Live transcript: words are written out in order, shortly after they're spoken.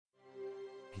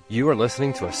You are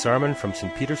listening to a sermon from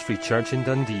St. Peter's Free Church in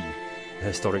Dundee, the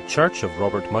historic church of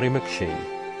Robert Murray McShane.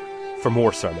 For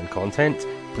more sermon content,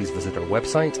 please visit our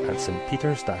website at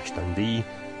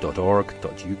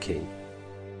stpeters-dundee.org.uk.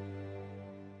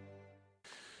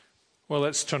 Well,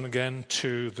 let's turn again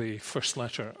to the first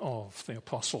letter of the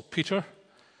Apostle Peter.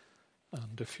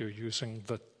 And if you're using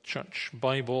the church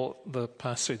Bible, the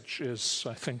passage is,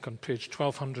 I think, on page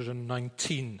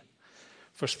 1219.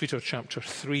 1 Peter chapter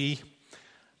 3.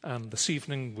 And this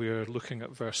evening we're looking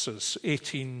at verses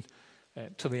 18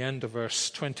 to the end of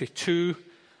verse 22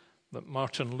 that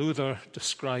Martin Luther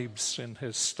describes in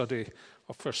his study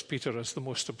of 1 Peter as the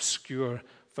most obscure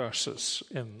verses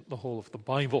in the whole of the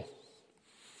Bible.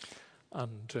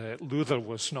 And Luther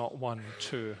was not one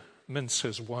to mince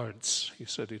his words. He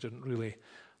said he didn't really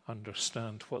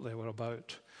understand what they were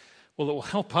about. Well, it will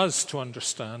help us to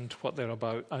understand what they're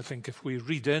about, I think, if we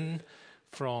read in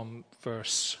from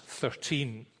verse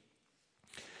 13.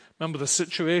 Remember the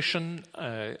situation,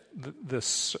 the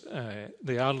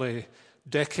early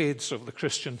decades of the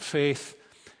Christian faith.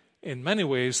 In many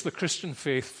ways, the Christian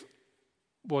faith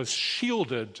was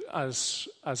shielded as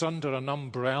under an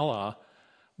umbrella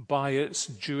by its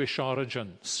Jewish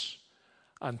origins.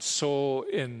 And so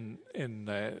in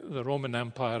the Roman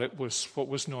Empire, it was what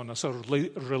was known as a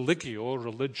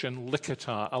religion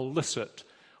licita, illicit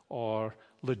or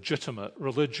legitimate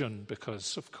religion,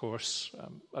 because, of course,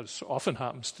 as often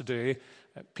happens today,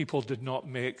 people did not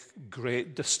make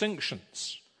great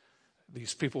distinctions.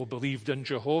 These people believed in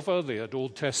Jehovah, they had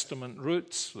Old Testament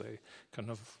roots, they kind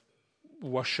of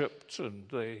worshipped and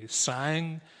they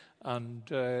sang, and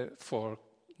for a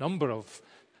number of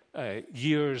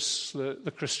years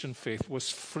the Christian faith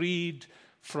was freed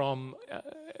from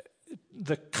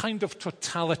the kind of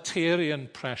totalitarian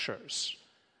pressures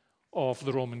of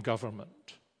the Roman government.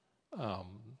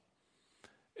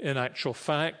 In actual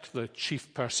fact, the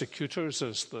chief persecutors,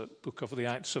 as the book of the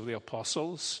Acts of the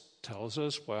Apostles tells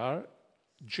us, were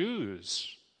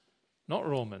Jews, not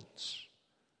Romans.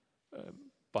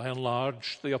 By and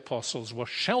large, the apostles were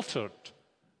sheltered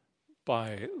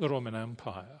by the Roman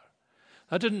Empire.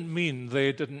 That didn't mean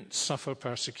they didn't suffer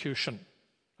persecution.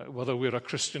 Whether we're a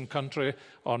Christian country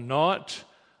or not,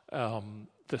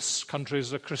 this country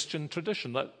is a Christian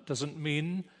tradition. That doesn't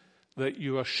mean that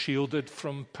you are shielded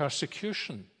from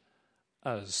persecution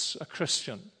as a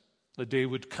Christian. The day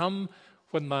would come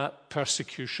when that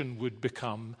persecution would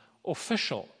become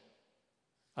official,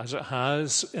 as it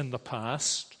has in the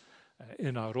past,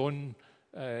 in our own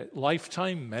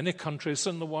lifetime. Many countries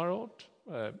in the world,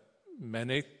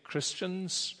 many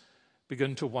Christians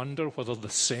begin to wonder whether the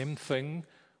same thing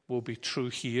will be true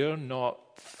here, not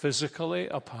physically,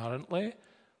 apparently,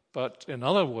 but in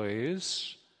other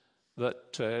ways,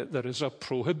 that there is a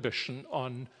prohibition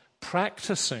on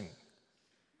practicing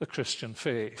the Christian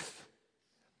faith.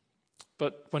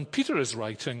 But when Peter is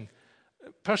writing,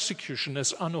 persecution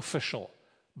is unofficial,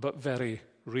 but very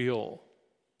real.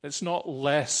 It's not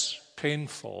less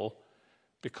painful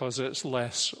because it's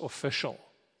less official,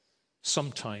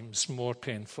 sometimes more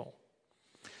painful.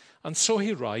 And so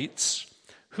he writes,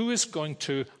 "Who is going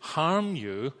to harm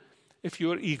you if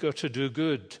you are eager to do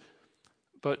good?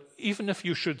 But even if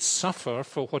you should suffer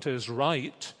for what is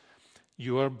right,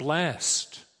 you are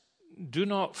blessed. Do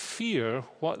not fear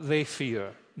what they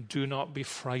fear. Do not be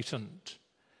frightened.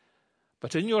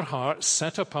 But in your heart,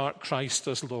 set apart Christ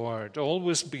as Lord.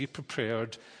 Always be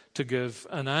prepared to give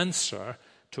an answer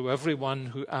to everyone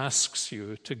who asks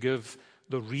you to give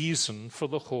the reason for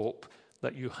the hope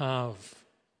that you have.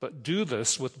 But do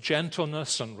this with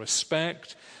gentleness and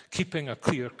respect, keeping a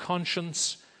clear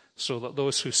conscience, so that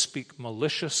those who speak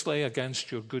maliciously against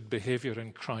your good behavior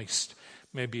in Christ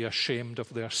may be ashamed of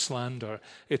their slander.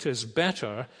 It is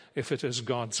better, if it is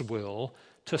God's will,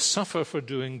 to suffer for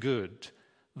doing good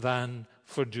than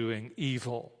for doing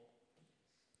evil.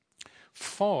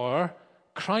 For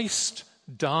Christ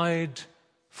died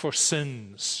for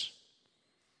sins."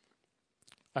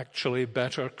 Actually,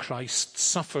 better, Christ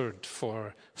suffered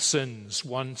for sins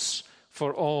once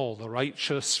for all, the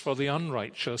righteous for the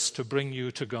unrighteous, to bring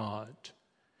you to God.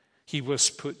 He was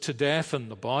put to death in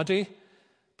the body,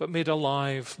 but made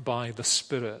alive by the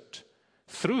Spirit,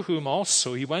 through whom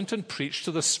also he went and preached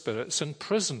to the spirits in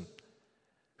prison,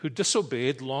 who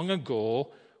disobeyed long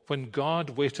ago when God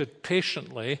waited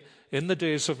patiently in the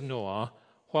days of Noah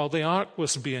while the ark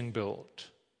was being built.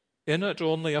 In it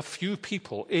only a few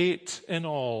people, 8 in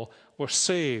all, were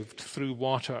saved through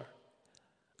water.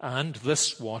 And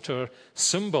this water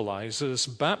symbolizes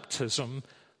baptism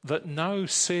that now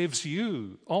saves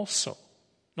you also.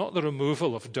 Not the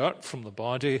removal of dirt from the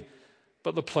body,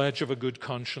 but the pledge of a good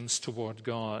conscience toward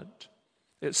God.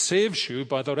 It saves you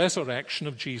by the resurrection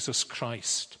of Jesus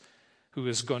Christ, who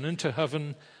has gone into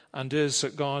heaven and is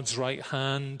at God's right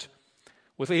hand,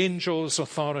 with angels,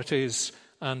 authorities,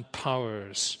 and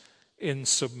powers in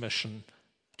submission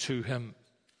to him.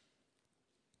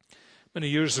 Many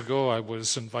years ago, I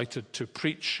was invited to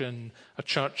preach in a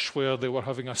church where they were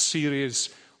having a series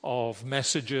of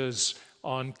messages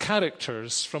on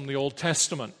characters from the Old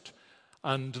Testament.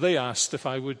 And they asked if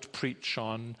I would preach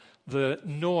on the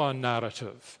Noah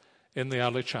narrative in the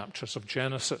early chapters of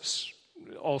Genesis.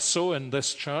 Also in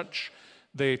this church,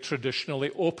 they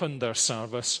traditionally opened their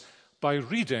service by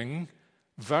reading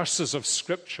verses of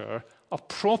Scripture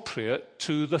appropriate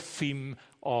to the theme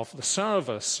of the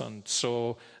service. And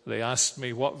so they asked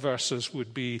me what verses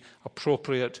would be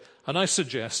appropriate, and I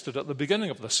suggested at the beginning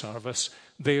of the service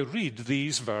they read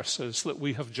these verses that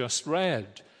we have just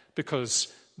read,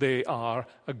 because they are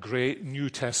a great New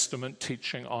Testament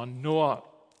teaching on Noah.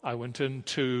 I went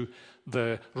into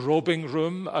the robing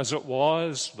room as it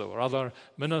was. There were other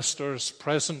ministers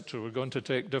present who were going to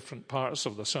take different parts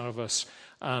of the service.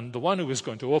 And the one who was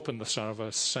going to open the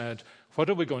service said, "What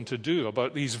are we going to do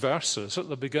about these verses at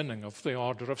the beginning of the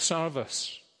order of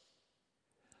service?"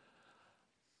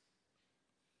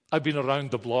 I'd been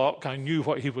around the block. I knew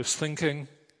what he was thinking.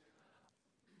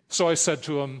 So I said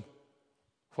to him,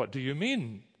 "What do you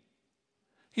mean?"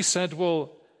 He said,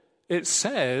 "Well, it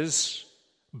says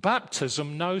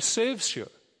baptism now saves you."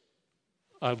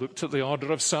 I looked at the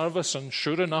order of service, and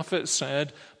sure enough, it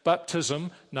said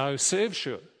baptism now saves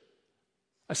you.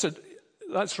 I said,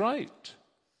 "That's right."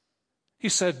 He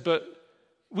said, "But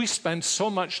we spend so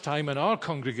much time in our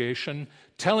congregation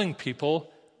telling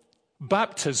people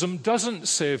baptism doesn't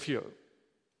save you."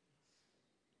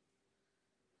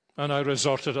 And I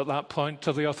resorted at that point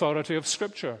to the authority of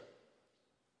Scripture.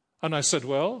 And I said,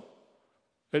 "Well,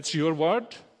 it's your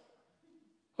word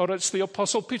or it's the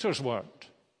Apostle Peter's word.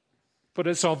 But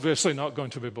it's obviously not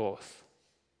going to be both."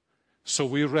 So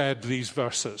we read these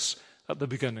verses at the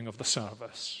beginning of the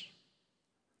service.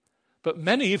 But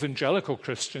many evangelical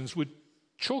Christians would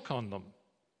choke on them.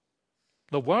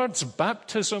 The words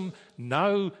 "baptism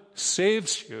now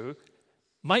saves you"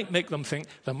 might make them think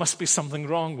there must be something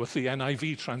wrong with the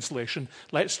NIV translation.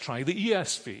 Let's try the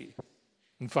ESV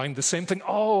and find the same thing.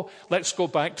 Oh, let's go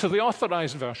back to the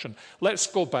Authorized Version. Let's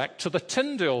go back to the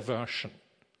Tyndale version,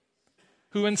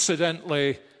 who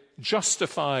incidentally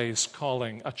justifies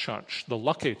calling a church the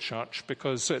lucky church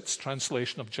because its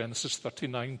translation of Genesis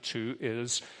 39:2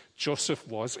 is, "Joseph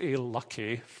was a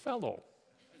lucky fellow."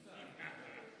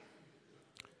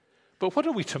 But what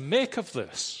are we to make of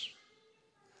this?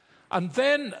 And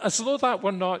then, as though that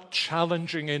were not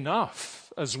challenging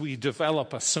enough as we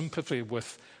develop a sympathy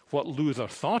with what Luther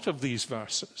thought of these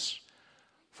verses,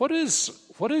 what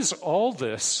is all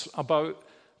this about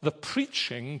the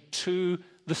preaching to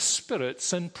the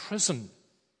spirits in prison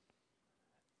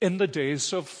in the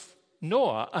days of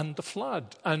Noah and the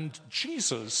flood, and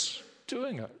Jesus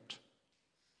doing it?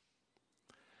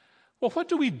 Well, what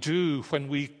do we do when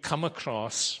we come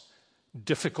across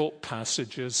difficult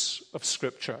passages of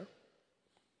Scripture?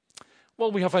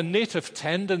 Well, we have a native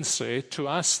tendency to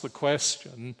ask the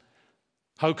question,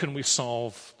 how can we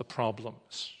solve the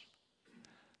problems?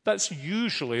 That's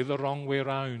usually the wrong way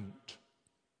around.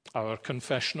 Our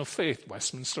Confession of Faith,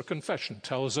 Westminster Confession,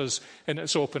 tells us in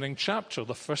its opening chapter,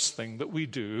 the first thing that we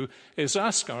do is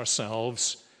ask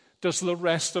ourselves, does the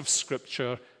rest of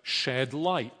Scripture shed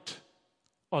light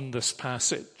on this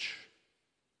passage?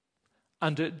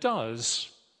 And it does,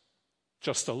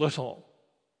 just a little.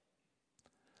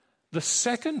 The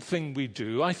second thing we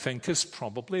do, I think, is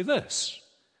probably this.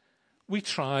 We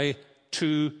try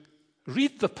to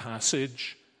read the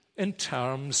passage in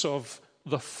terms of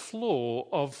the flow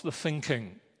of the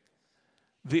thinking,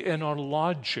 the inner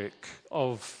logic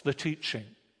of the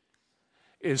teaching.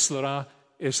 Is there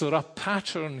a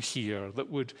pattern here that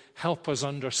would help us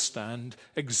understand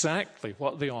exactly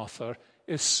what the author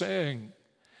is saying?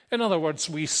 In other words,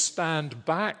 we stand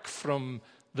back from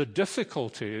the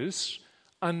difficulties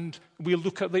and we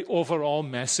look at the overall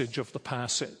message of the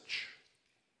passage.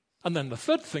 And then the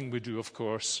third thing we do, of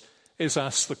course, is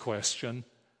ask the question,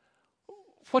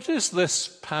 what is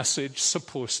this passage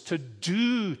supposed to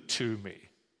do to me?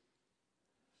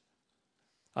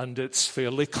 And it's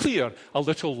fairly clear, a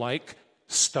little like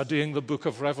studying the book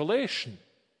of Revelation,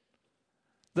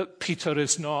 that Peter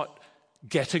is not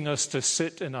getting us to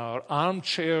sit in our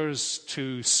armchairs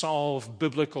to solve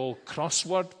biblical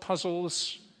crossword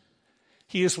puzzles.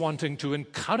 He is wanting to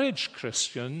encourage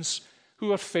Christians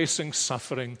who are facing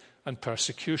suffering and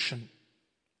persecution.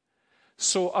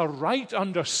 So a right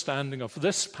understanding of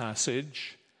this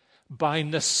passage by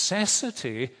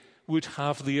necessity would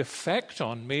have the effect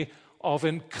on me of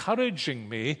encouraging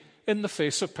me in the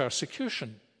face of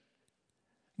persecution,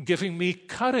 giving me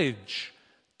courage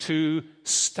to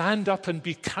stand up and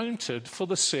be counted for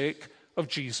the sake of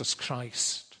Jesus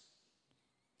Christ.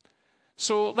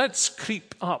 So let's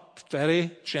creep up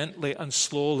very gently and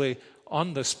slowly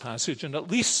on this passage, and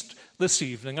at least this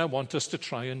evening I want us to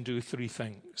try and do three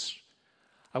things.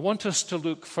 I want us to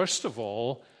look, first of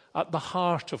all, at the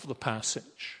heart of the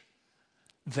passage.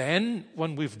 Then,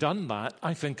 when we've done that,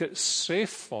 I think it's safe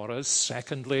for us,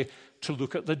 secondly, to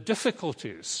look at the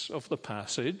difficulties of the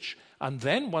passage, and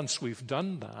then once we've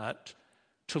done that,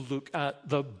 to look at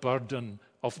the burden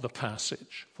of the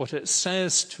passage, what it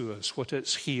says to us, what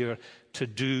it's here to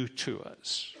do to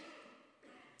us.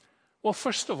 Well,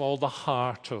 first of all, the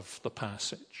heart of the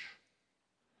passage.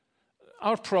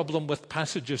 Our problem with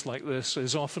passages like this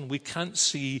is often we can't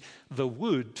see the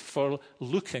wood for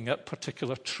looking at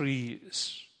particular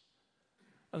trees.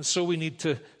 And so we need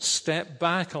to step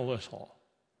back a little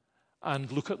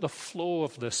and look at the flow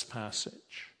of this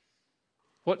passage.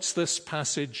 What's this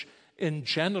passage in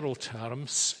general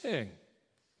terms saying?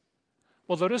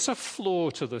 Well, there is a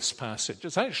flow to this passage.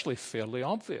 It's actually fairly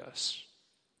obvious.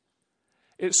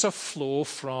 It's a flow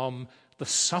from the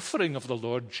suffering of the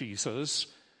Lord Jesus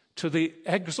to the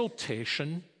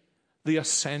exaltation, the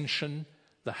ascension,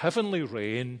 the heavenly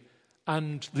reign,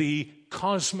 and the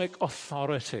cosmic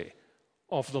authority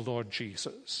of the Lord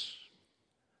Jesus.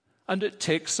 And it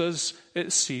takes us,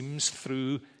 it seems,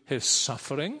 through his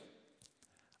suffering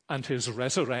and his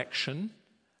resurrection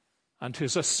and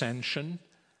his ascension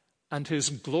and his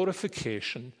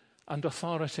glorification and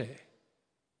authority.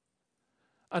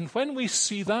 And when we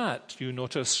see that, you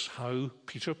notice how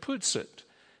Peter puts it.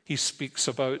 He speaks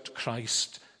about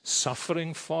Christ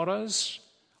suffering for us,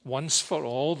 once for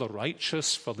all, the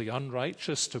righteous for the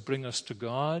unrighteous, to bring us to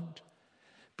God,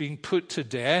 being put to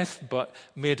death but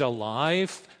made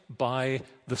alive by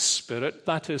the Spirit,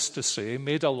 that is to say,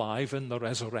 made alive in the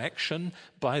resurrection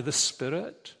by the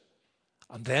Spirit.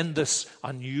 And then this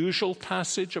unusual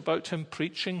passage about him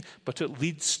preaching, but it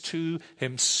leads to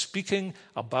him speaking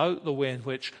about the way in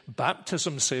which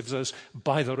baptism saves us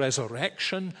by the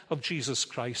resurrection of Jesus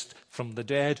Christ from the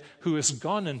dead, who has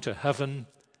gone into heaven,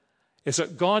 is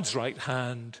at God's right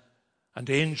hand, and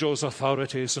angels,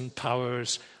 authorities, and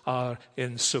powers are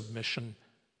in submission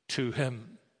to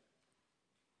him.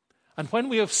 And when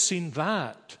we have seen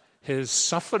that, his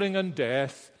suffering and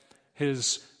death,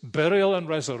 his burial and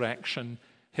resurrection,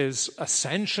 his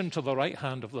ascension to the right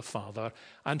hand of the Father,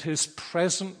 and his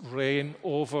present reign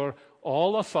over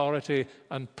all authority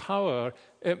and power,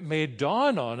 it may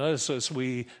dawn on us, as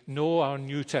we know our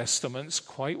New Testaments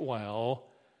quite well,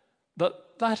 that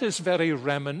that is very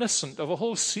reminiscent of a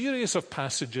whole series of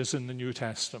passages in the New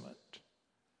Testament.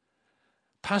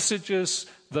 Passages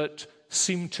that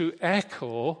seem to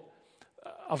echo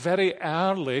a very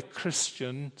early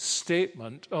Christian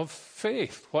statement of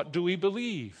faith. What do we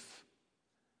believe?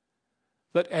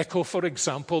 That echo, for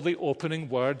example, the opening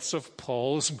words of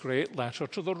Paul's great letter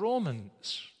to the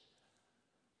Romans.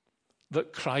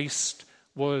 That Christ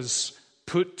was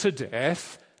put to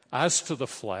death as to the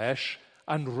flesh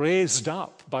and raised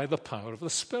up by the power of the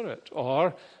Spirit.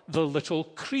 Or the little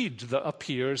creed that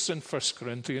appears in 1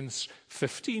 Corinthians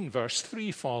 15, verse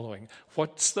 3 following.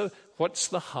 What's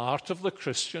the heart of the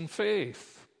Christian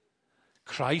faith?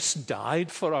 Christ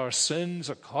died for our sins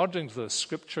according to the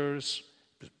Scriptures,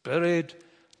 was buried.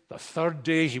 The third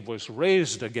day he was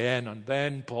raised again, and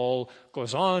then Paul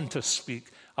goes on to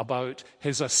speak about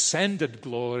his ascended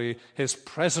glory, his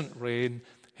present reign,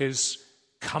 his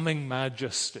coming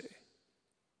majesty.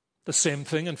 The same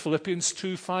thing in Philippians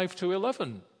 2, 5 to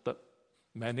 11, that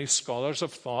many scholars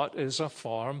have thought is a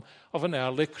form of an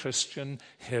early Christian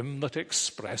hymn that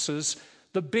expresses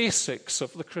the basics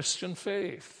of the Christian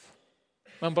faith.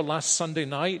 Remember last Sunday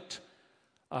night,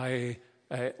 I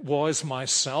was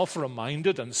myself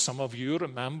reminded, and some of you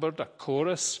remembered, a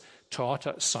chorus taught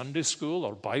at Sunday school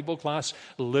or Bible class.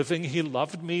 Living he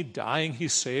loved me, dying he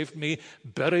saved me,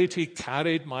 buried he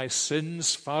carried my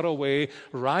sins far away,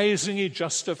 rising he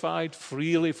justified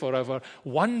freely forever.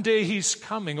 One day he's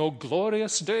coming, oh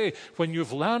glorious day. When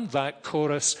you've learned that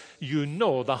chorus, you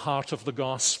know the heart of the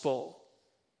gospel.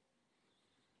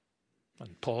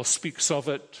 And Paul speaks of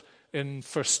it in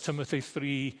 1 Timothy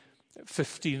 3,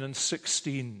 15 and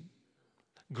 16.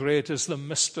 Great is the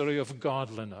mystery of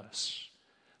godliness,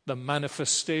 the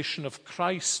manifestation of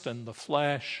Christ in the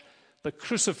flesh, the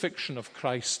crucifixion of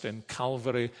Christ in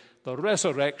Calvary, the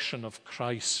resurrection of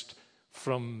Christ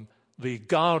from the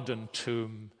garden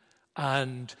tomb,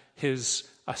 and his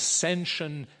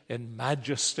ascension in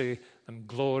majesty and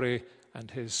glory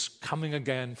and his coming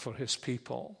again for his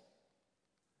people.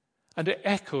 And it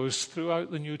echoes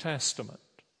throughout the New Testament.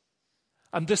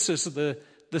 And this is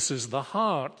the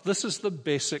heart, this is the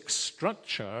basic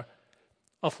structure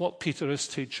of what Peter is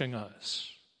teaching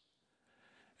us.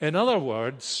 In other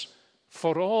words,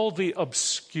 for all the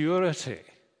obscurity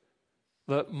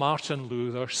that Martin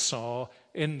Luther saw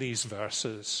in these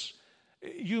verses,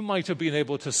 you might have been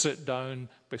able to sit down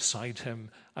beside him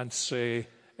and say,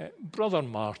 Brother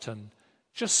Martin,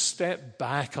 just step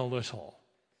back a little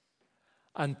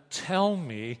and tell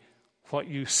me what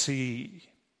you see.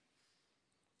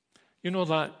 You know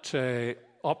that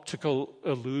optical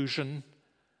illusion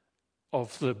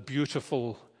of the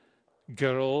beautiful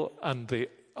girl and the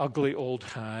ugly old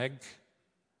hag?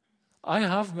 I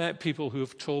have met people who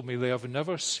have told me they have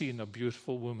never seen a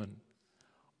beautiful woman.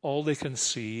 All they can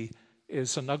see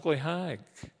is an ugly hag.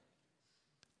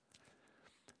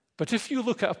 But if you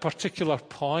look at a particular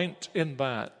point in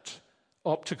that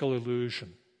optical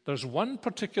illusion, there's one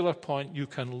particular point you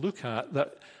can look at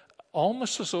that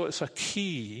almost as though it's a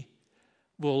key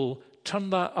will turn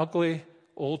that ugly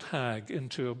old hag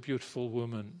into a beautiful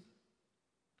woman.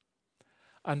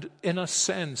 And in a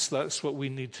sense, that's what we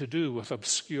need to do with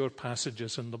obscure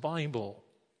passages in the Bible.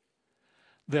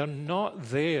 They're not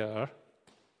there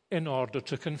in order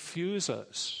to confuse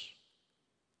us.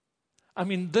 I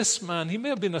mean, this man, he may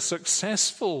have been a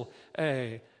successful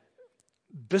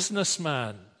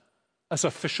businessman as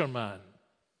a fisherman.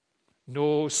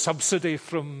 No subsidy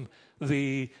from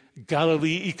the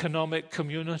Galilee Economic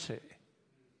Community.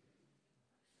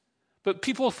 But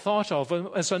people thought of him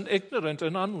as an ignorant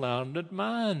and unlearned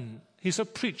man. He's a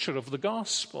preacher of the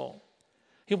gospel.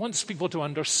 He wants people to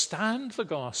understand the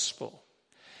gospel.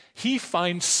 He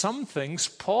finds some things,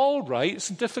 Paul writes,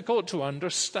 difficult to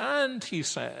understand, he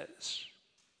says.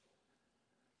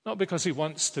 Not because he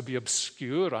wants to be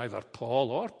obscure, either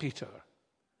Paul or Peter,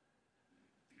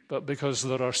 but because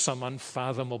there are some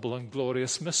unfathomable and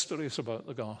glorious mysteries about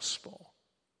the gospel.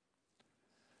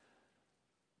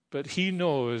 But he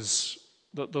knows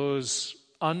that those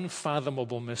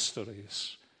unfathomable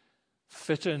mysteries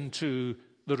fit into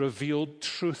the revealed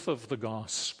truth of the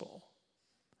gospel.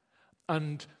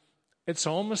 And it's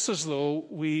almost as though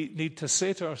we need to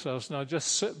say to ourselves, now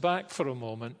just sit back for a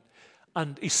moment,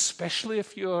 and especially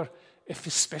if you're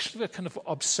a kind of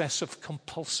obsessive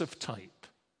compulsive type,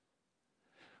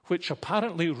 which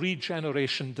apparently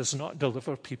regeneration does not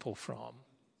deliver people from.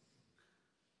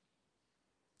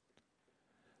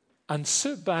 And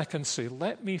sit back and say,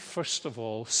 let me first of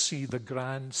all see the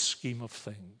grand scheme of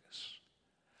things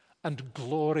and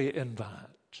glory in that.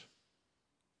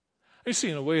 You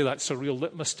see, in a way, that's a real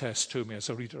litmus test to me as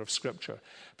a reader of Scripture.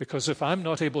 Because if I'm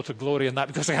not able to glory in that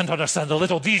because I can't understand the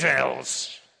little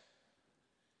details,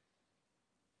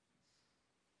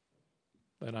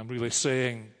 then I'm really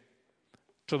saying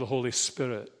to the Holy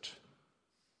Spirit,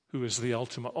 who is the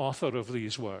ultimate author of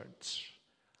these words,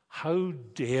 how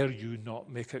dare you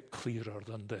not make it clearer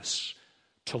than this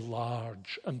to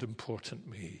large and important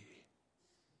me?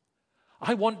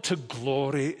 I want to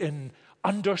glory in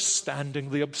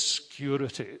understanding the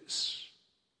obscurities.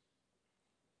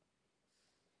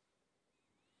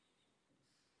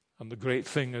 And the great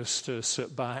thing is to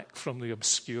sit back from the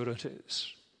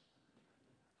obscurities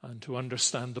and to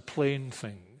understand the plain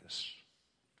things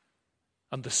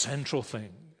and the central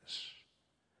things.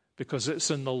 Because it's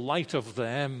in the light of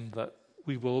them that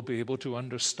we will be able to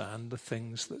understand the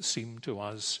things that seem to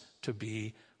us to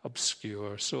be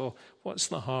obscure. So what's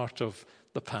the heart of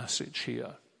the passage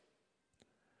here?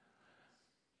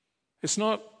 It's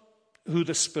not who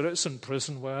the spirits in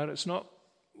prison were. It's not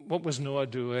what was Noah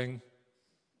doing.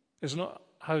 It's not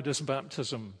how does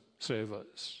baptism save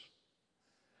us.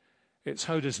 It's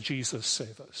how does Jesus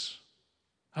save us.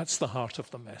 That's the heart of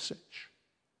the message.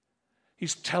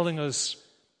 He's telling us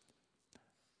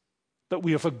that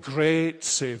we have a great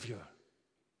Savior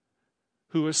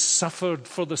who has suffered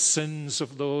for the sins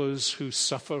of those who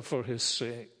suffer for his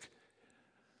sake,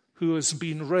 who has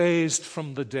been raised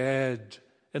from the dead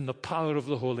in the power of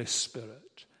the Holy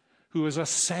Spirit, who has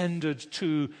ascended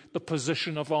to the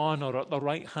position of honor at the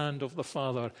right hand of the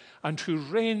Father, and who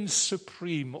reigns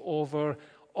supreme over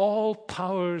all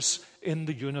powers in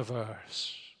the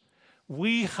universe.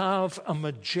 We have a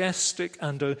majestic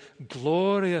and a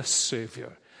glorious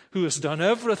Savior who has done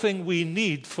everything we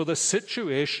need for the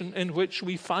situation in which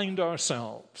we find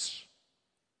ourselves.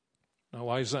 Now,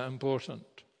 why is that important?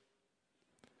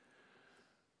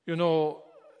 You know,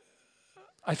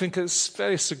 I think it's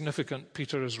very significant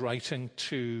Peter is writing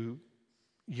to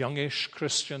youngish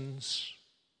Christians.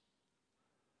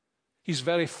 He's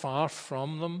very far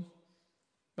from them.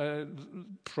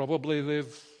 Probably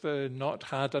they've not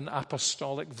had an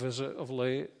apostolic visit of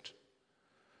late.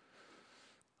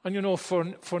 And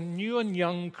for new and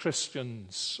young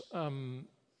Christians,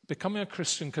 becoming a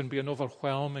Christian can be an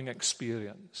overwhelming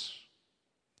experience.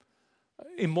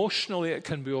 Emotionally, it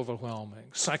can be overwhelming.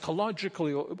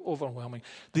 Psychologically overwhelming.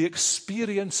 The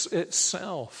experience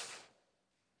itself.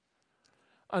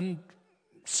 And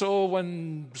so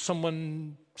when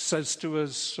someone says to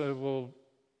us, well,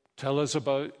 tell us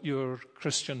about your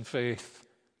Christian faith,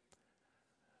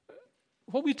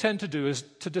 what we tend to do is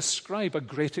to describe a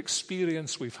great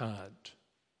experience we've had.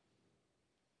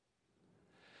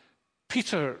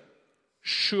 Peter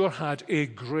sure had a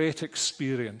great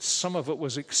experience. Some of it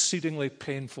was exceedingly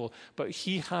painful, but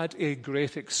he had a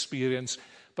great experience.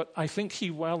 But I think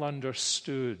he well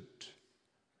understood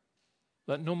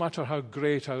that no matter how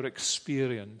great our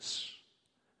experience,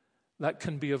 that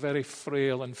can be a very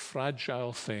frail and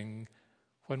fragile thing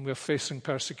when we're facing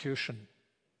persecution.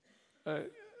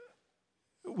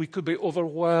 We could be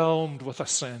overwhelmed with a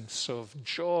sense of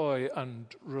joy and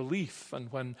relief.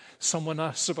 And when someone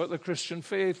asks about the Christian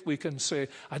faith, we can say,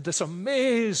 I had this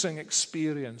amazing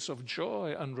experience of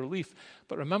joy and relief.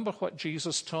 But remember what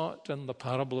Jesus taught in the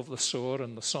parable of the sower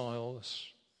and the soils.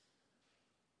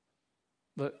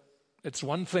 That it's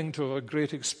one thing to have a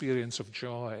great experience of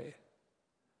joy.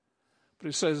 But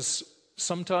he says,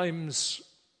 sometimes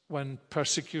when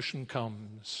persecution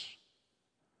comes,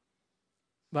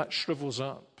 that shrivels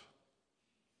up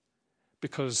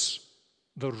because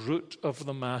the root of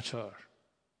the matter,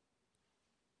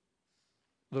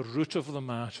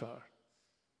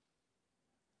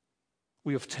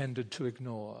 we have tended to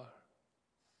ignore.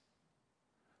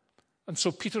 And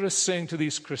so Peter is saying to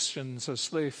these Christians, as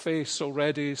they face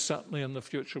already, certainly in the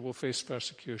future will face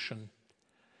persecution,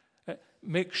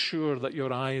 make sure that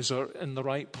your eyes are in the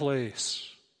right place.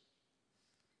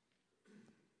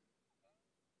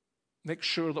 Make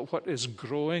sure that what is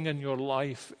growing in your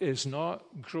life is not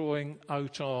growing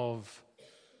out of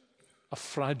a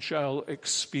fragile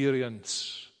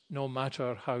experience, no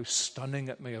matter how stunning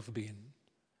it may have been.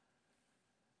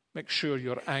 Make sure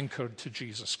you're anchored to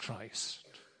Jesus Christ.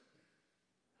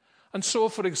 And so,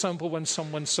 for example, when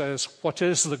someone says, what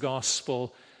is the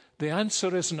gospel? The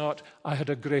answer is not, I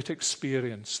had a great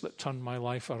experience that turned my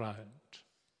life around.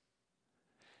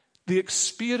 The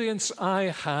experience I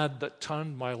had that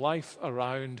turned my life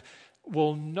around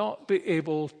will not be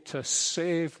able to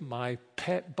save my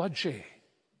pet budgie.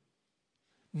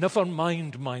 Never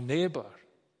mind my neighbor.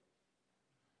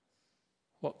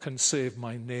 What can save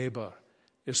my neighbor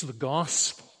is the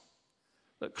gospel,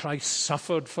 that Christ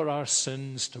suffered for our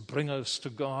sins to bring us to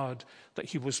God, that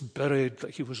he was buried,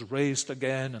 that he was raised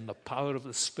again in the power of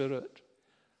the Spirit,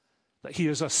 that he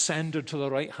has ascended to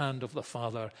the right hand of the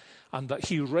Father, and that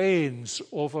he reigns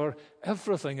over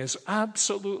everything, is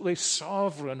absolutely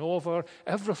sovereign over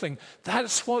everything.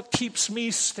 That's what keeps me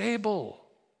stable.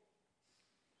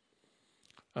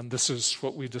 And this is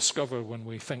what we discover when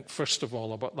we think, first of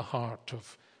all, about the heart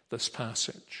of this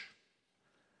passage.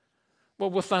 Well,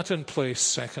 with that in place,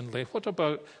 secondly, what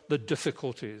about the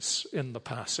difficulties in the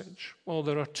passage? Well,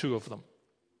 there are two of them.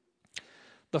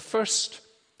 The first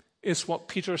is what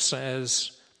Peter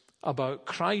says about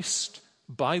Christ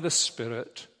by the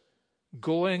Spirit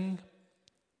going,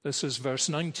 this is verse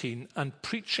 19, and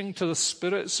preaching to the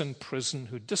spirits in prison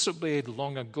who disobeyed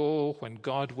long ago when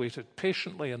God waited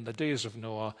patiently in the days of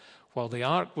Noah while the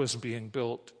ark was being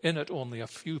built. In it only a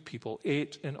few people,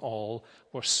 8 in all,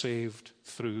 were saved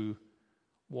through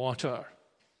water.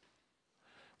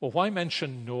 Well, why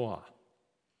mention Noah?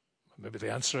 Maybe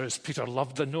the answer is Peter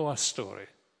loved the Noah story.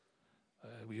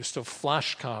 We used to have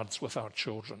flashcards with our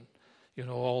children. You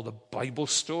know, all the Bible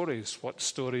stories. What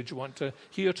story do you want to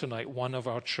hear tonight? One of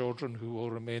our children who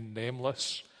will remain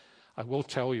nameless. I will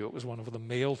tell you it was one of the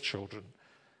male children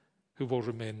who will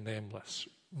remain nameless.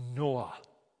 Noah.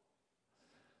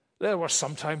 There were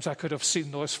sometimes I could have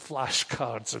seen those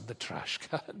flashcards in the trash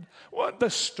can. What the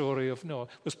story of Noah.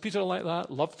 Was Peter like that?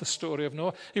 Loved the story of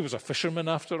Noah? He was a fisherman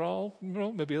after all. You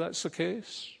know, maybe that's the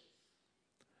case.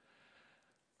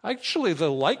 Actually,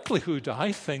 the likelihood,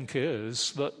 I think,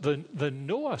 is that the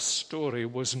Noah story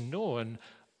was known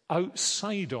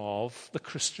outside of the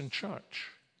Christian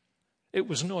church. It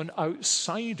was known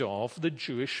outside of the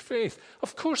Jewish faith.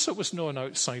 Of course it was known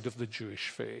outside of the Jewish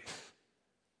faith.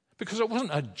 Because it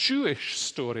wasn't a Jewish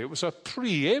story. It was a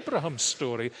pre-Abraham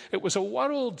story. It was a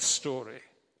world story.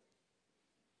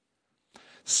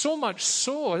 So much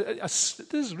so, this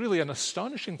is really an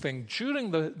astonishing thing.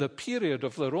 During the period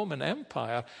of the Roman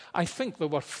Empire, I think there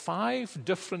were 5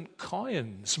 different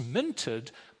coins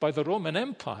minted by the Roman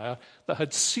Empire that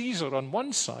had Caesar on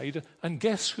one side and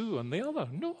guess who on the other?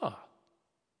 Noah.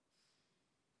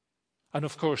 And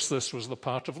of course, this was the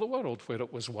part of the world where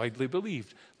it was widely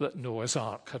believed that Noah's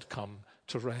Ark had come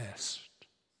to rest.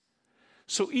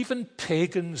 So even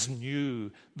pagans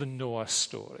knew the Noah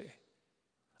story.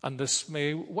 And this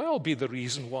may well be the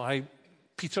reason why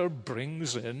Peter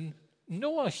brings in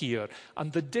Noah here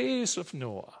and the days of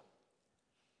Noah.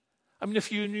 I mean,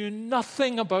 if you knew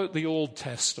nothing about the Old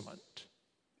Testament,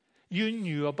 you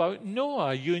knew about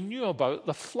Noah, you knew about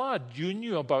the flood, you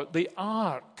knew about the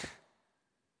ark.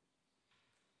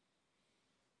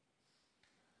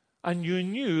 And you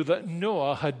knew that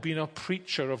Noah had been a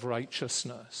preacher of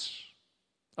righteousness,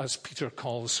 as Peter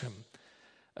calls him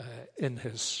in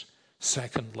his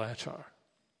second letter.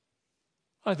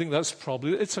 I think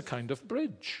it's a kind of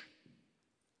bridge.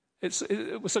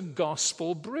 It was a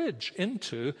gospel bridge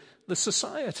into the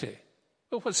society.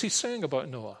 Well, what's he saying about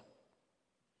Noah?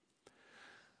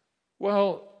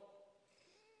 Well,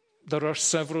 there are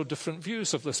several different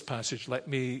views of this passage. Let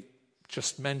me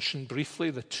just mention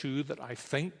briefly the 2 that I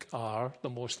think are the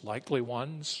most likely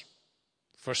ones.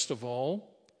 First of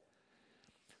all,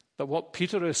 that what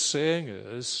Peter is saying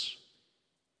is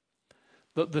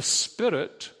that the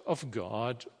Spirit of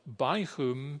God, by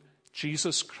whom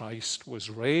Jesus Christ was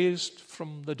raised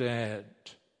from the dead,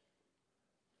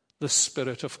 the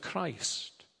Spirit of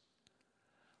Christ,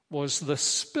 was the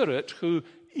Spirit who,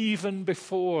 even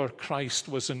before Christ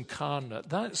was incarnate,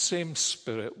 that same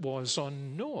Spirit was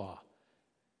on Noah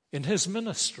in his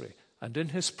ministry and in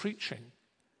his preaching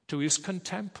to his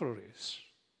contemporaries,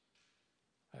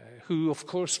 who, of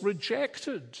course,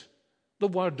 rejected the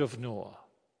word of Noah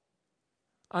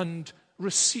and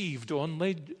received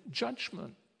only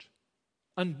judgment.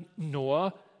 And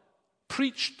Noah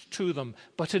preached to them,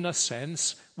 but in a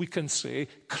sense, we can say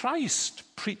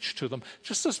Christ preached to them.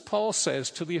 Just as Paul says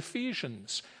to the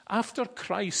Ephesians, after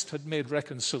Christ had made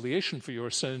reconciliation for your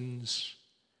sins,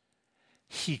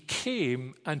 he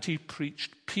came and he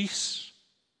preached peace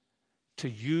to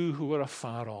you who were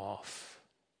afar off.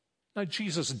 Now,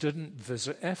 Jesus didn't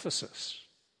visit Ephesus,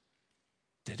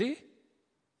 did he?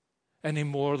 Any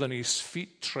more than his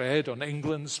feet tread on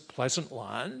England's pleasant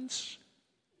lands.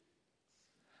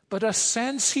 But a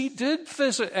sense he did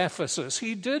visit Ephesus.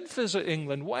 He did visit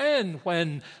England.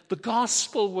 When the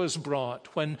gospel was brought,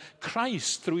 when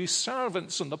Christ, through his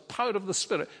servants and the power of the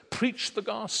Spirit, preached the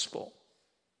gospel.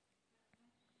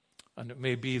 And it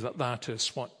may be that that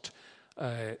is what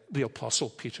the Apostle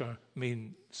Peter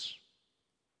means.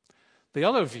 The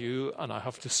other view, and I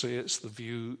have to say it's the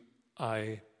view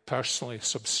I personally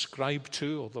subscribe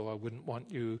to, although I wouldn't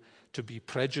want you to be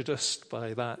prejudiced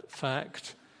by that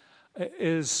fact,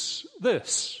 is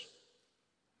this: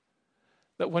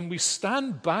 that when we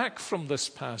stand back from this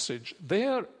passage,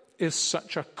 there is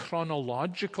such a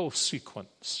chronological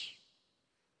sequence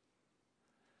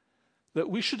that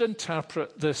we should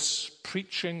interpret this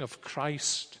preaching of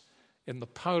Christ in the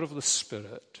power of the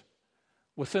Spirit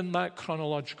within that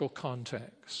chronological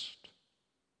context.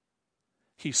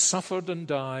 He suffered and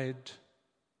died.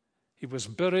 He was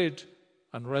buried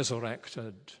and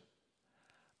resurrected.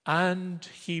 And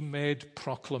he made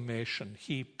proclamation.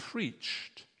 He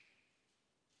preached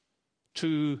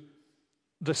to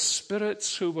the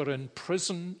spirits who were in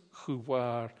prison, who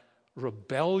were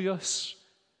rebellious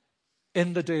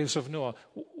in the days of Noah.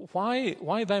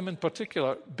 Why them in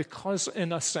particular? Because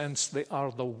in a sense they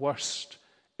are the worst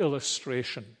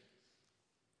illustration,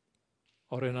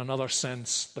 or in another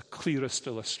sense, the clearest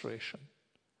illustration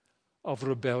of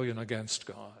rebellion against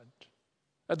God.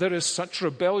 There is such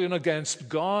rebellion against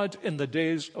God in the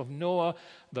days of Noah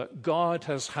that God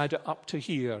has had it up to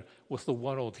here with the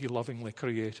world he lovingly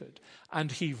created.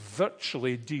 And he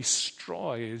virtually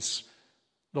destroys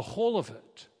the whole of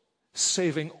it,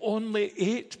 saving only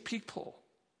 8 people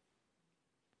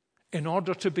in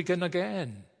order to begin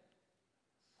again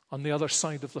on the other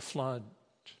side of the flood.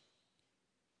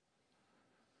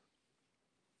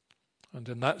 And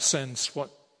in that sense, what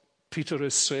Peter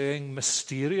is saying,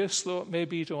 mysterious though it may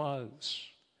be to us,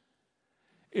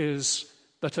 is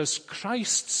that as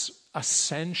Christ's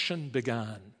ascension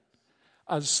began,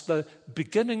 as the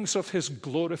beginnings of his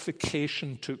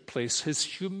glorification took place, his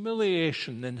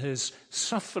humiliation in his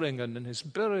suffering and in his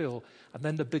burial, and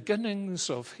then the beginnings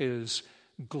of his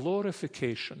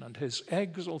glorification and his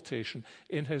exaltation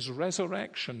in his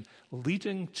resurrection,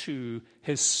 leading to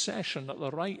his session at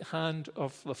the right hand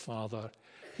of the Father,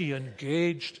 he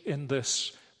engaged in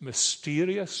this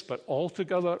mysterious but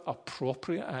altogether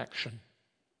appropriate action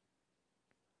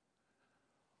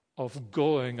of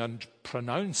going and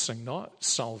pronouncing not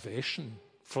salvation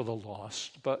for the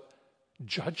lost, but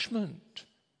judgment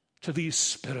to these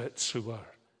spirits who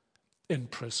are in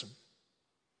prison.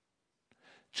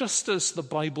 Just as the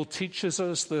Bible teaches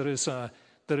us, there is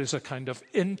a kind of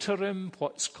interim,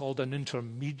 what's called an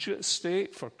intermediate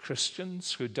state for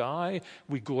Christians who die.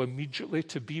 We go immediately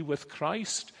to be with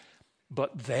Christ,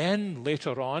 but then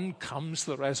later on comes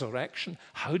the resurrection.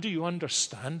 How do you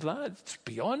understand that? It's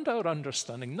beyond our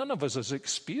understanding. None of us has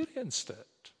experienced it.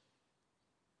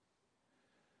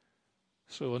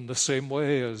 So in the same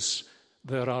way as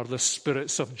there are the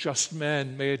spirits of just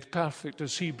men made perfect,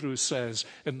 as Hebrews says,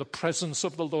 in the presence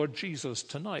of the Lord Jesus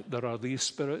tonight, there are these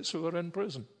spirits who are in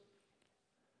prison.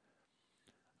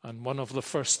 And one of the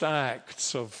first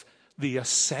acts of the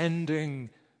ascending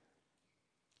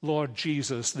Lord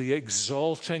Jesus, the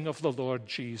exalting of the Lord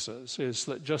Jesus, is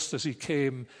that just as he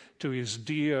came to his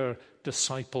dear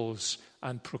disciples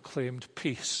and proclaimed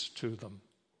peace to them,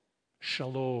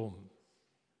 shalom,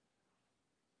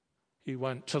 he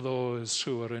went to those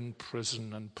who were in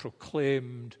prison and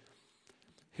proclaimed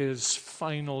his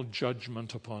final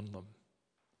judgment upon them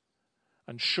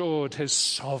and showed his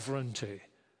sovereignty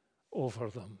over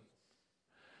them.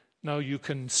 Now you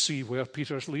can see where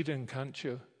Peter's leading, can't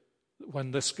you,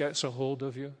 when this gets a hold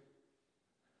of you?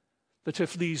 That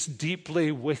if these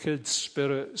deeply wicked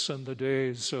spirits in the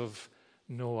days of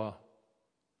Noah,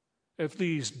 if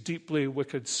these deeply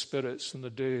wicked spirits in the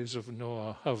days of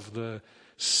Noah have the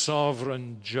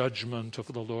sovereign judgment of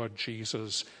the Lord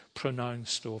Jesus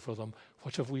pronounced over them,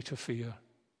 what have we to fear?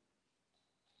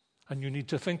 And you need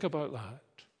to think about that.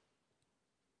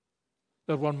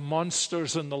 There were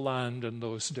monsters in the land in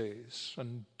those days,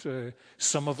 and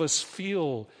some of us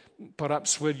feel,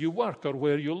 perhaps where you work or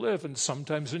where you live, and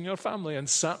sometimes in your family, and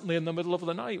certainly in the middle of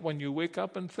the night when you wake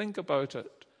up and think about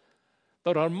it,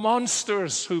 there are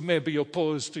monsters who may be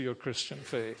opposed to your Christian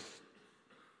faith.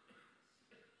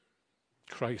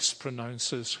 Christ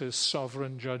pronounces his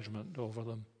sovereign judgment over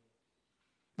them.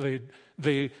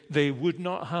 They would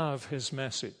not have his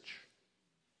message.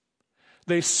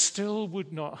 They still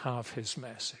would not have his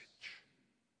message.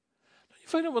 You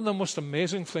find out one of the most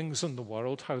amazing things in the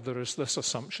world, how there is this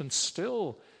assumption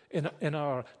still in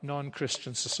our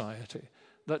non-Christian society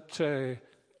that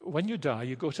when you die,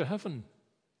 you go to heaven.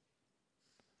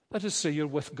 That is to say, you're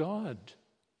with God.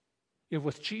 You're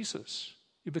with Jesus.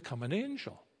 You become an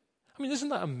angel. I mean, isn't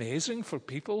that amazing for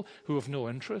people who have no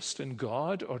interest in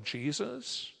God or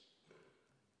Jesus?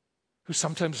 Who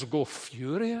sometimes go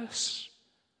furious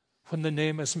when the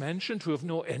name is mentioned, who have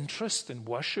no interest in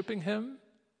worshiping him,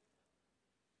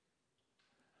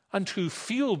 and who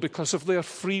feel because of their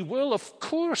free will, of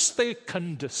course they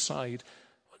can decide.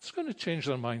 What's going to change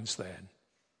their minds then?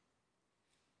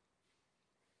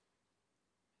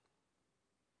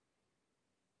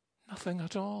 Nothing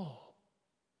at all.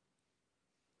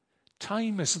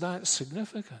 Time is that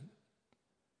significant.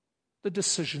 The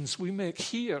decisions we make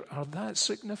here are that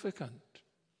significant.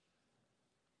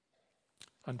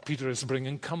 And Peter is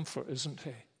bringing comfort, isn't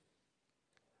he?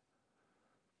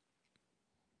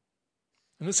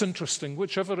 And it's interesting,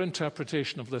 whichever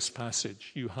interpretation of this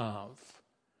passage you have,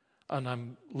 and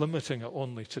I'm limiting it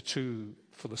only to two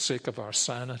for the sake of our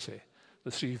sanity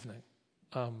this evening,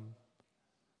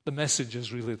 the message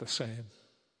is really the same.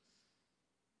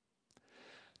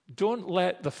 Don't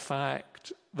let the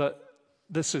fact that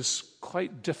this is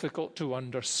quite difficult to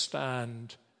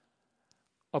understand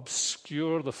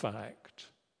obscure the fact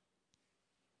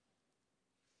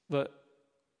that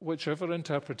whichever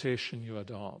interpretation you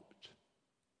adopt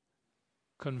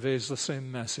conveys the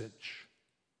same message,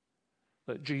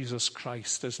 that Jesus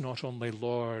Christ is not only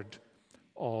Lord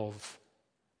of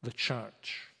the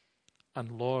church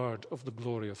and Lord of the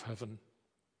glory of heaven,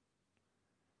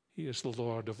 he is the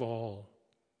Lord of all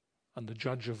and the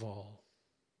judge of all,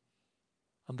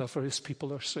 and therefore his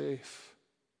people are safe.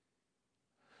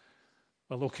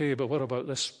 Well, okay, but what about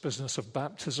this business of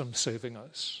baptism saving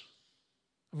us?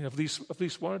 I mean, of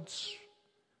these words?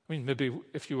 I mean, maybe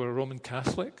if you were a Roman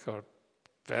Catholic or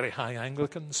very high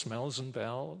Anglican, smells and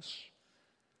bells,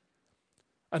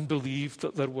 and believed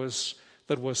that there was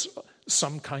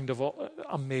some kind of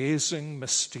amazing,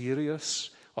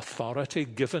 mysterious authority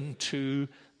given to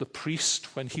the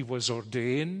priest when he was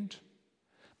ordained,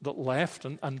 that left,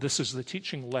 and this is the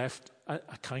teaching, left a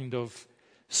kind of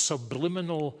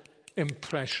subliminal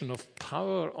impression of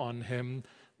power on him,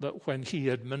 that when he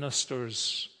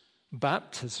administers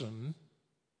baptism,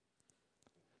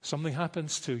 something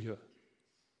happens to you,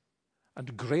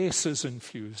 and grace is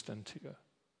infused into you.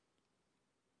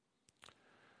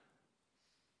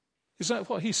 Is that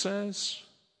what he says?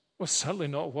 Well, certainly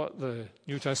not what the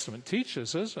New Testament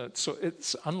teaches, is it? So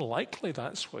it's unlikely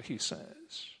that's what he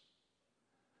says.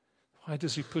 Why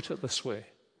does he put it this way?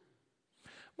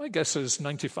 My guess is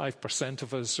 95%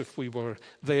 of us, if we were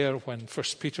there when 1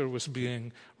 Peter was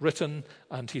being written,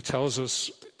 and he tells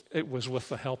us it was with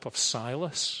the help of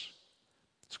Silas.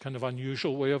 It's a kind of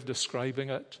unusual way of describing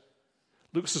it.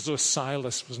 Looks as though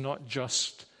Silas was not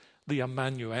just the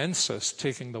amanuensis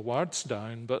taking the words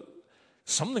down, but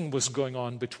something was going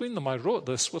on between them. I wrote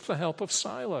this with the help of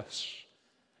Silas.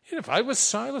 If I was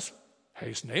Silas,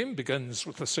 his name begins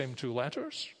with the same two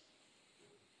letters.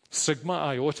 Sigma,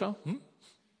 iota.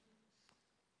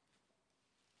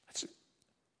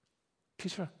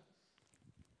 Peter,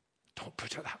 don't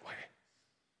put it that way.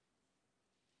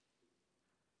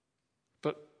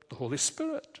 But the Holy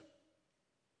Spirit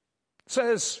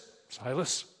says,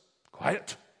 Silas,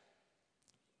 quiet.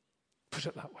 Put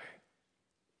it that way.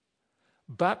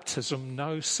 Baptism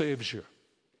now saves you.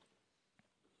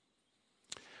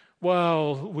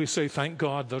 Well, we say, thank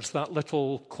God, there's that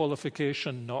little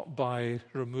qualification, not by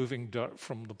removing dirt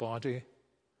from the body.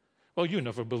 Well, you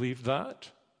never believed that.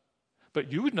 But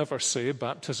you would never say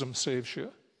baptism saves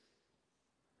you.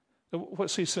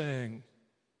 What's he saying?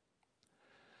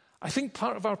 I think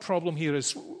part of our problem here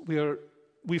is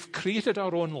we've created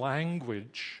our own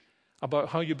language about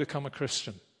how you become a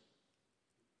Christian.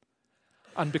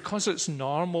 And because it's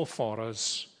normal for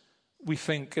us, we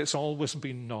think it's always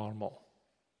been normal.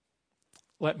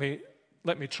 Let me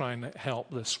try and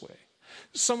help this way.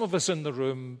 Some of us in the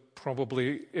room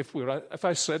probably, if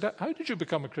I said, how did you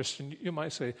become a Christian? You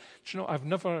might say, do you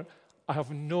know, I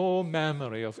have no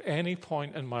memory of any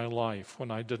point in my life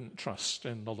when I didn't trust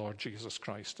in the Lord Jesus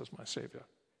Christ as my Savior.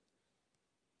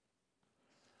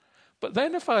 But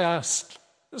then if I asked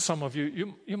some of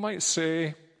you might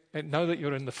say, now that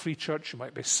you're in the free church, you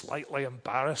might be slightly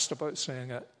embarrassed about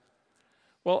saying it.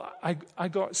 Well, I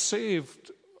got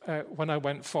saved when I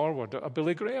went forward at a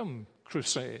Billy Graham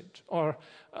crusade. Or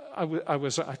I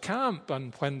was at a camp,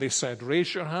 and when they said,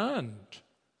 raise your hand.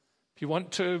 If you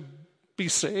want to be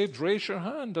saved, raise your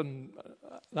hand. And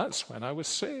that's when I was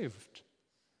saved.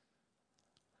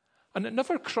 And it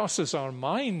never crosses our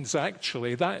minds,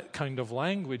 actually, that kind of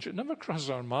language. It never crosses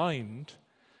our mind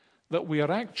that we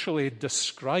are actually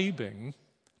describing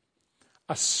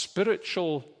a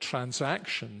spiritual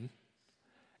transaction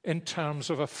in terms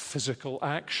of a physical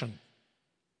action.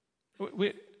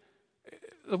 The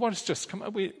words just come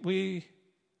out.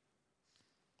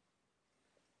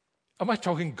 Am I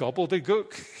talking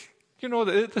gobbledygook? You know,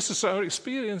 this is our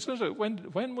experience, isn't it?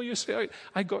 When will you say,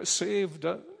 I got saved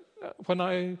when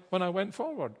I went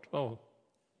forward? Well,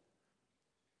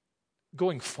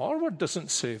 going forward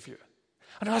doesn't save you.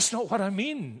 And that's not what I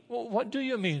mean. Well, what do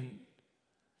you mean?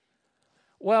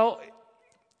 Well,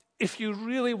 if you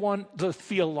really want the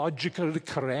theologically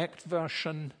correct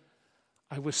version,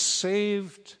 I was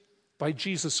saved by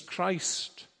Jesus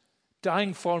Christ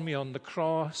dying for me on the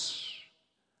cross.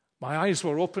 My eyes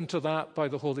were opened to that by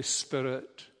the Holy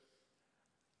Spirit.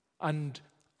 And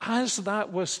as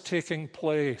that was taking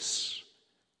place,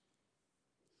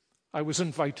 I was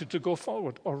invited to go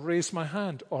forward or raise my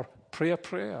hand or pray a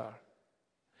prayer.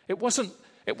 It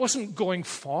wasn't going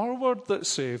forward that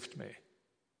saved me.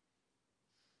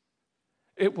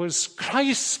 It was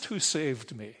Christ who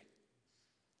saved me.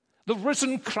 The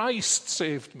risen Christ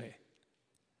saved me.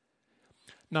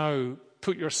 Now,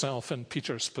 put yourself in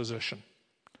Peter's position.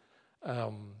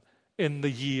 In the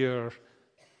year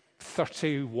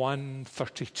 31,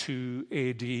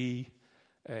 32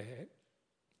 AD,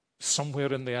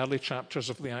 somewhere in the early chapters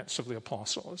of the Acts of the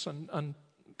Apostles. And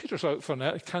Peter's out for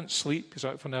he can't sleep, he's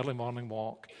out for an early morning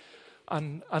walk.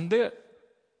 And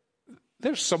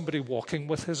there's somebody walking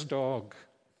with his dog.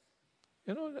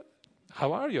 You know,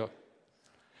 how are you?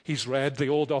 He's read the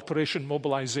old Operation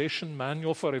Mobilization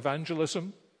Manual for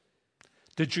Evangelism.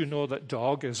 Did you know that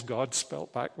dog is God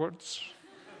spelt backwards?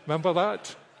 Remember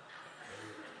that?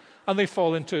 And they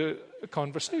fall into a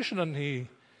conversation, and he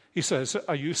says,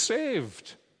 are you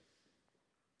saved?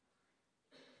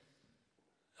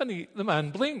 And the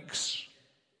man blinks.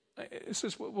 He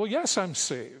says, well, yes, I'm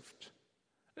saved.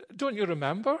 Don't you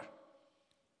remember?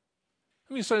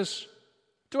 And he says,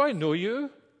 do I know you?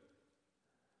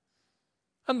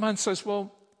 And the man says,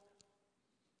 well,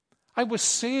 I was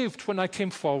saved when I came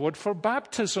forward for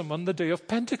baptism on the day of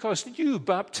Pentecost. You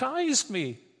baptized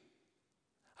me.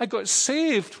 I got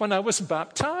saved when I was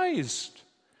baptized.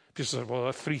 People say,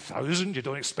 well, 3,000, you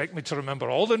don't expect me to remember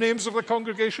all the names of the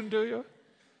congregation, do you?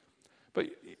 But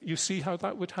you see how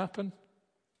that would happen?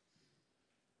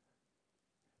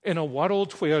 In a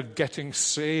world where getting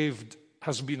saved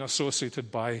has been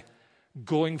associated by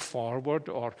going forward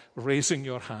or raising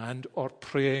your hand or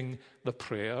praying the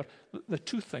prayer. The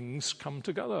two things come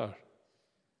together.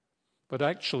 But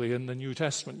actually, in the New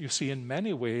Testament, you see in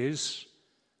many ways,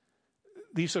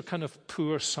 these are kind of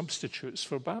poor substitutes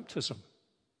for baptism.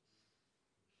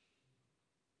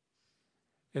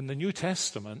 In the New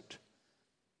Testament,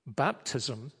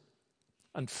 baptism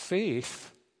and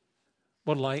faith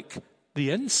were like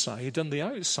the inside and the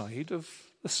outside of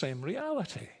the same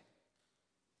reality.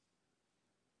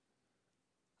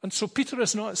 And so Peter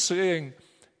is not saying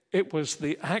it was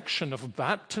the action of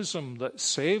baptism that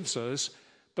saves us,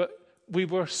 but we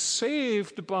were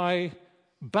saved by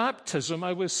baptism.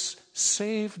 I was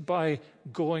saved by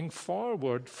going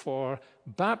forward for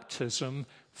baptism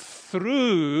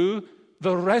through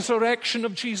the resurrection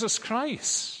of Jesus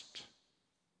Christ.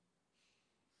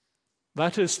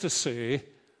 That is to say,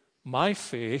 my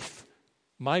faith,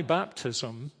 my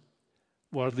baptism,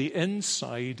 were the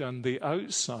inside and the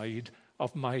outside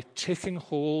of my taking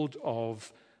hold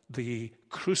of the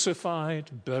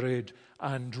crucified, buried,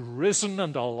 and risen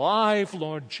and alive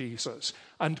Lord Jesus,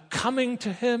 and coming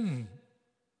to him.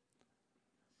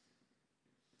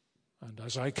 And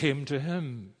as I came to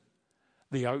him,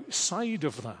 the outside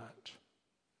of that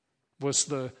was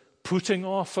the putting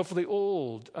off of the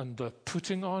old and the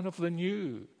putting on of the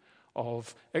new,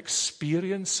 of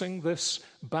experiencing this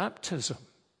baptism.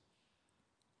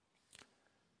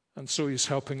 And so he's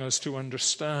helping us to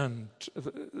understand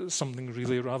something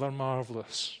really rather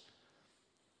marvelous.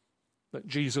 That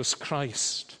Jesus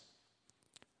Christ,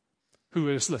 who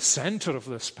is the center of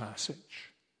this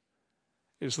passage,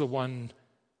 is the one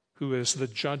who is the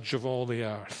judge of all the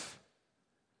earth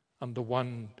and the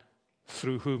one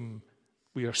through whom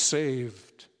we are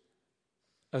saved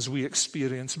as we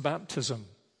experience baptism,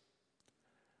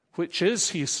 which is,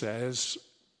 he says,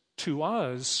 to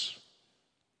us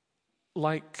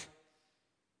like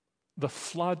the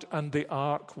flood and the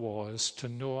ark was to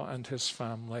Noah and his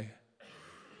family.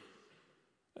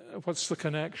 What's the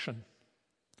connection?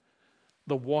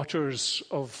 The waters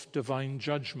of divine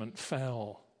judgment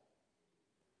fell.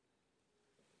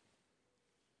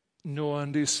 Noah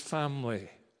and his family,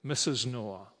 Mrs.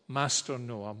 Noah, Master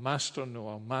Noah, Master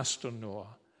Noah, Master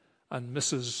Noah, and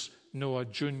Mrs. Noah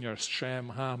Jr., Shem,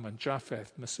 Ham, and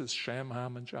Japheth, Mrs. Shem,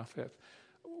 Ham, and Japheth.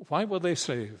 Why were they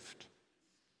saved?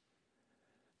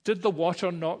 Did the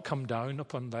water not come down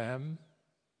upon them?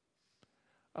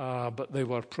 But they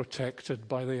were protected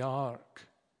by the ark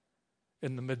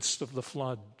in the midst of the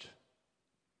flood.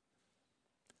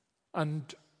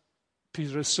 And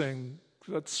Peter is saying,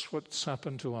 that's what's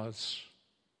happened to us.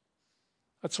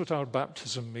 That's what our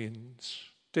baptism means.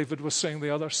 David was saying the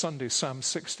other Sunday, Psalm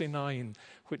 69,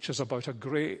 which is about a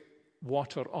great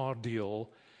water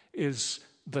ordeal, is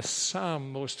the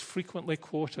psalm most frequently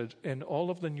quoted in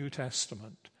all of the New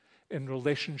Testament in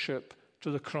relationship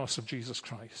to the cross of Jesus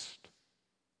Christ.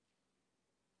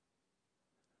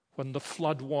 When the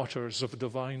flood waters of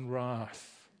divine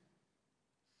wrath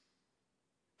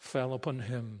fell upon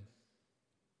him.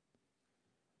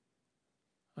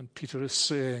 And Peter is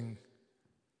saying,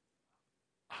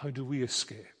 how do we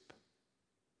escape?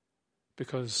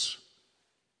 Because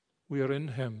we are in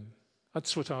him.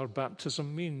 That's what our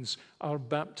baptism means. Our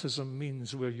baptism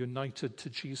means we're united to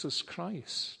Jesus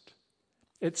Christ.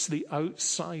 It's the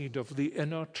outside of the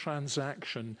inner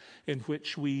transaction in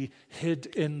which we hid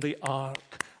in the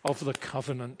ark of the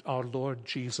covenant our Lord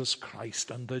Jesus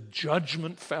Christ, and the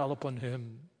judgment fell upon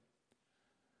him.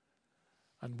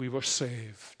 And we were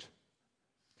saved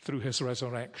through his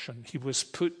resurrection. He was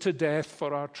put to death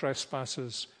for our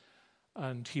trespasses,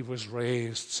 and he was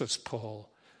raised, says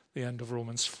Paul, the end of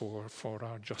Romans 4, for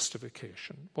our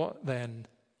justification. What then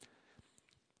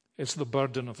is the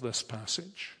burden of this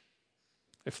passage?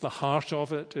 If the heart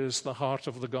of it is the heart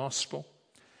of the gospel,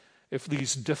 if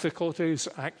these difficulties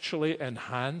actually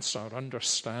enhance our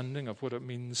understanding of what it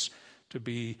means to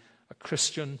be a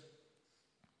Christian,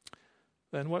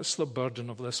 then what's the burden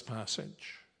of this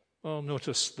passage? Well,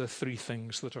 notice the three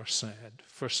things that are said.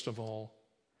 First of all,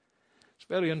 it's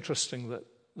very interesting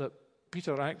that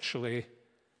Peter actually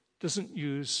doesn't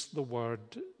use the word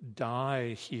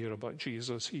die here about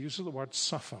Jesus. He uses the word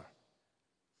suffer.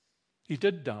 He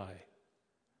did die,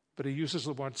 but he uses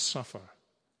the word suffer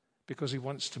because he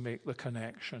wants to make the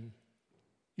connection.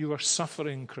 You are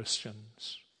suffering,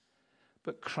 Christians,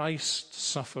 but Christ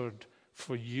suffered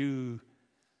for you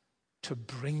to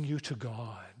bring you to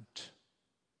God.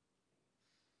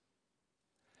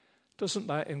 Doesn't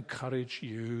that encourage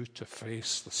you to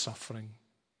face the suffering,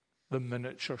 the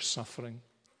miniature suffering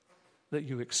that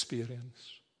you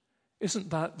experience? Isn't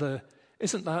that the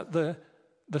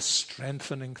the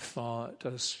strengthening thought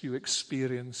as you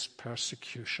experience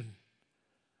persecution.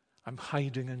 I'm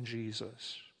hiding in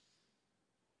Jesus.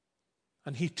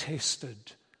 And he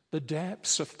tasted the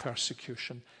depths of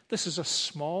persecution. This is a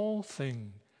small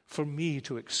thing for me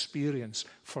to experience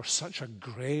for such a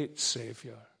great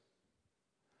Savior.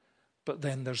 But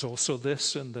then there's also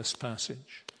this in this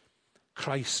passage.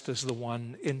 Christ is the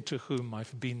one into whom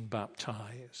I've been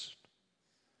baptized.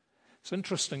 It's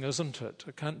interesting, isn't it?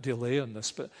 I can't delay on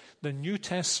this, but the New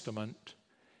Testament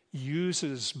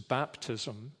uses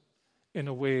baptism in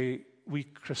a way we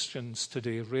Christians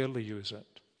today rarely use it.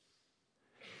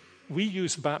 We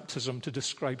use baptism to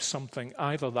describe something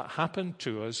either that happened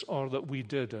to us or that we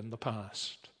did in the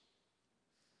past,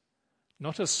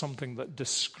 not as something that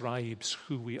describes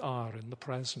who we are in the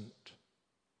present.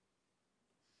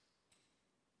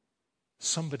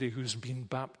 Somebody who's been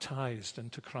baptized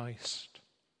into Christ.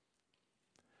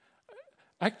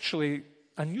 Actually,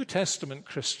 a New Testament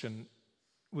Christian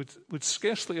would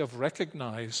scarcely have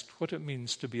recognized what it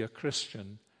means to be a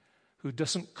Christian who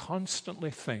doesn't constantly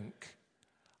think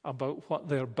about what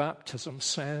their baptism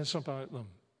says about them.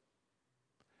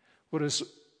 Whereas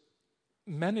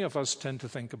many of us tend to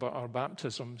think about our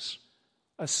baptisms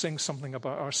as saying something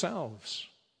about ourselves,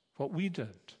 what we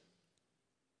did.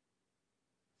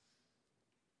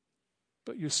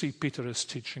 But you see, Peter is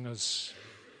teaching us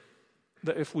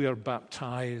that if we are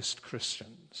baptized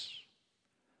Christians,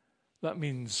 that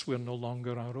means we're no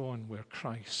longer our own, we're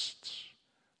Christ's,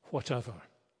 whatever.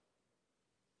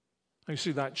 You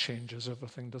see, that changes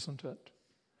everything, doesn't it?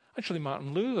 Actually,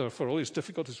 Martin Luther, for all his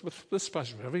difficulties with this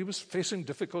passage, wherever he was facing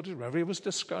difficulties, wherever he was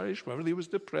discouraged, wherever he was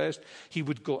depressed, he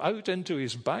would go out into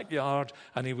his backyard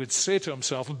and he would say to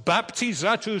himself,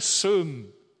 "Baptizatus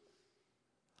sum."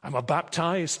 I'm a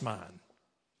baptized man.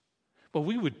 Well,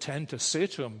 we would tend to say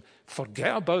to him,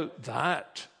 forget about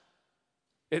that.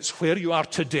 It's where you are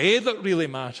today that really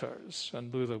matters.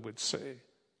 And Luther would say,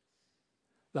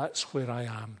 that's where I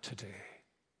am today.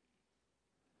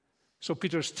 So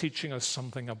Peter's teaching us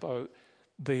something about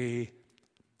the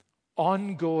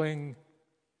ongoing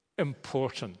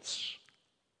importance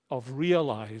of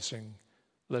realizing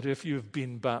that if you've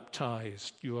been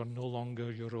baptized, you are no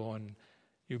longer your own.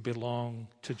 You belong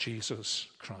to Jesus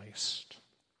Christ.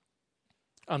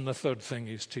 And the third thing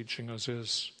he's teaching us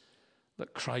is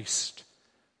that Christ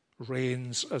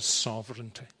reigns as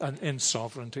sovereignty and in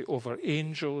sovereignty over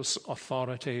angels,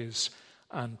 authorities,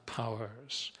 and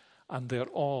powers. And they're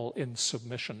all in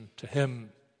submission to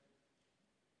him.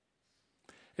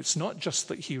 It's not just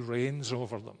that he reigns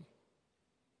over them.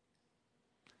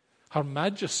 Her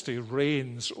Majesty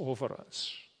reigns over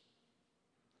us,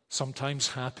 sometimes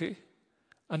happy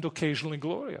and occasionally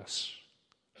glorious,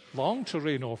 long to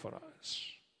reign over us.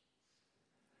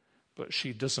 But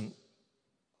she doesn't,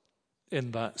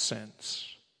 in that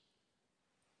sense,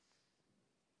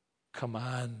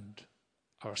 command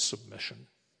our submission.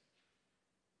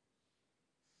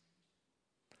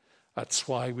 That's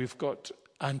why we've got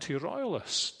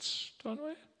anti-royalists, don't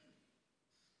we?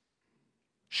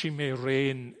 She may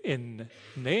reign in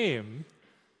name,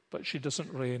 but she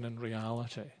doesn't reign in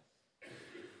reality.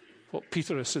 What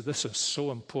Peter has said, this is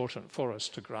so important for us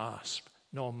to grasp,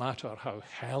 no matter how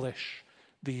hellish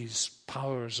these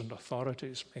powers and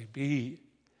authorities may be.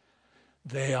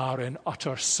 They are in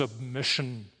utter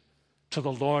submission to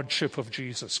the lordship of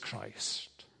Jesus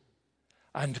Christ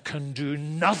and can do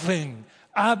nothing,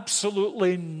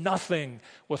 absolutely nothing,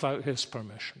 without his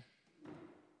permission.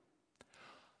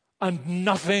 And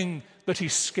nothing that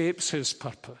escapes his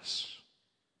purpose.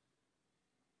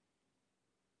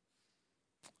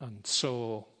 And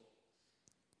so,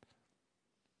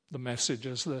 the message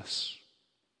is this.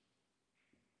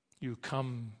 You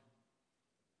come,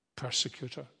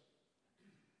 persecutor.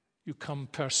 You come,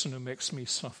 person who makes me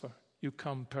suffer. You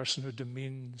come, person who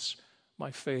demeans my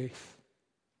faith.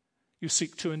 You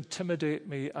seek to intimidate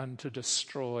me and to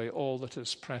destroy all that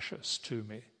is precious to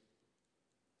me.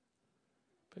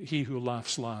 But he who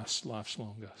laughs last laughs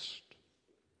longest.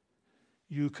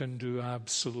 You can do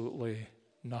absolutely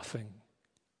nothing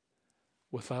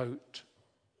without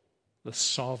the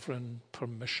sovereign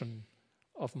permission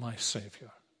of my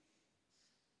Savior.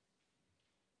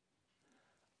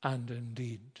 And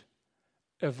indeed,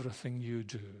 everything you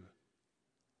do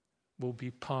will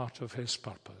be part of his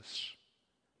purpose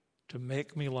to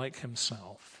make me like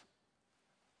himself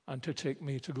and to take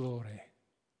me to glory.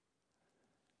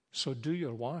 So do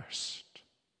your worst.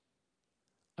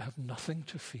 I have nothing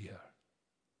to fear.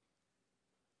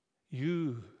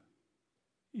 You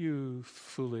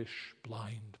foolish,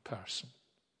 blind person,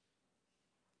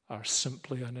 are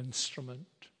simply an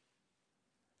instrument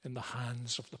in the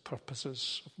hands of the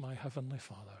purposes of my Heavenly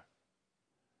Father.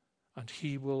 And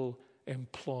he will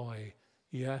employ,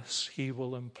 yes, he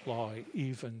will employ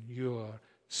even your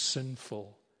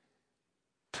sinful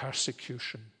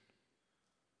persecution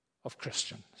of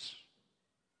Christians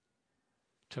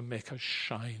to make us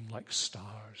shine like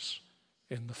stars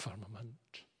in the firmament.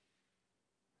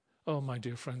 Oh, my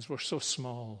dear friends, we're so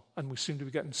small, and we seem to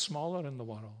be getting smaller in the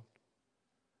world.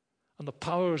 And the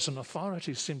powers and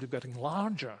authorities seem to be getting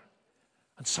larger,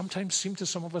 and sometimes seem to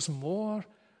some of us more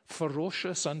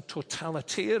ferocious and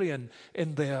totalitarian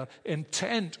in their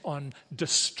intent on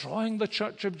destroying the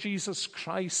Church of Jesus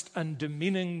Christ and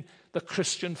demeaning the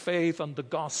Christian faith and the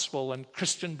gospel and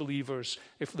Christian believers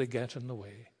if they get in the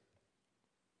way.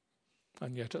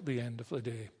 And yet at the end of the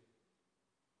day,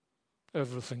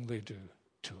 everything they do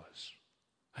to us,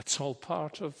 it's all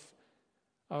part of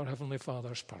our Heavenly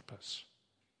Father's purpose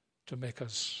to make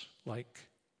us like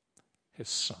his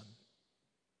Son.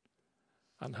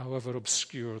 And however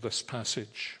obscure this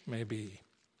passage may be,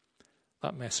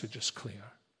 that message is clear.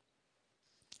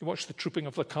 You watched the Trooping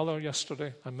of the Colour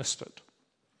yesterday? I missed it.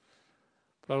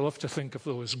 But I love to think of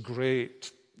those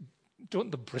great, don't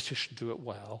the British do it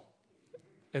well?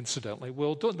 Incidentally,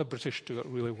 well, don't the British do it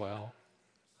really well?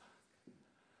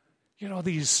 You know,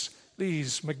 these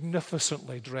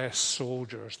magnificently dressed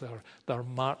soldiers, they're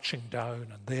marching down,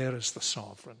 and there is the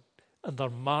sovereign, and they're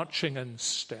marching in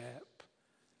step.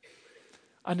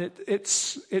 And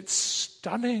it's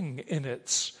stunning in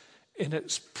its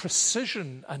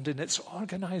precision and in its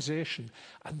organization.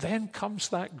 And then comes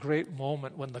that great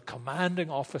moment when the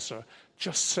commanding officer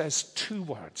just says two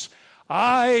words,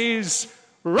 "Eyes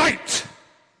right!"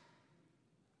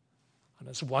 And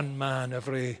as one man,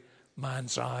 every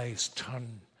man's eyes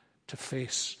turn to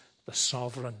face the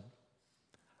sovereign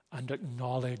and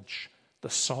acknowledge the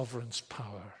sovereign's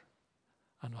power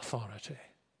and authority.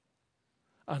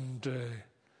 And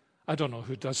I don't know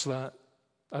who does that.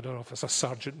 I don't know if it's a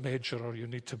sergeant major or you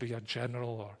need to be a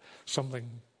general or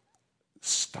something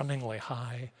stunningly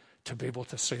high to be able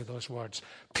to say those words.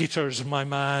 Peter's my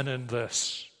man in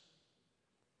this.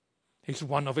 He's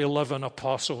one of 11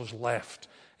 apostles left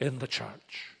in the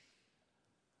church.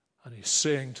 And he's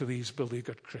saying to these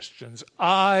beleaguered Christians,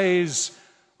 eyes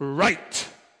right.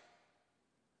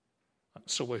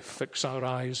 So we fix our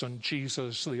eyes on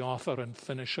Jesus, the author and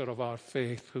finisher of our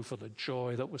faith, who for the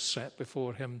joy that was set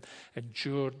before him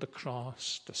endured the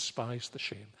cross, despised the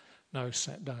shame, now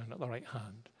set down at the right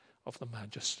hand of the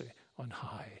Majesty on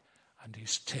high. And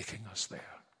he's taking us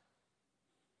there.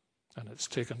 And it's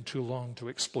taken too long to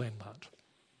explain that.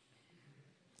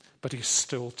 But he's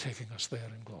still taking us there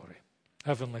in glory.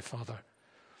 Heavenly Father,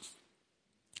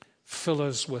 fill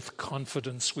us with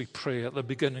confidence, we pray, at the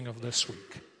beginning of this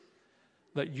week,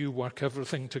 that you work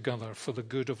everything together for the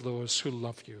good of those who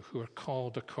love you, who are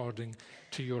called according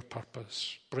to your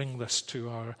purpose. Bring this to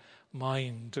our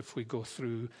mind if we go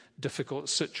through difficult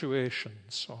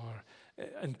situations or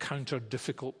encounter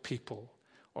difficult people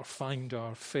or find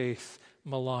our faith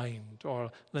maligned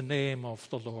or the name of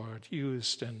the Lord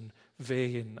used in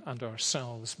vain and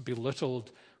ourselves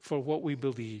belittled for what we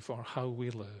believe or how we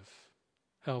live.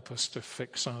 Help us to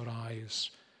fix our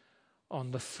eyes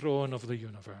on the throne of the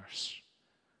universe,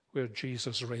 where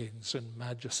Jesus reigns in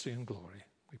majesty and glory.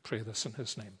 We pray this in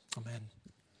his name. Amen.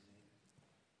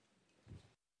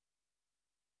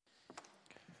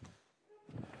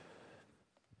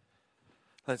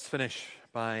 Let's finish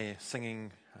by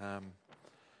singing the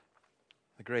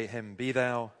great hymn, Be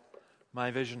Thou My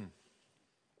Vision.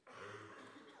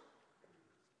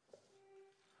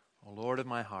 O Lord of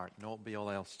my heart, naught be all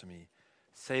else to me,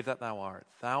 save that thou art,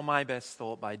 thou my best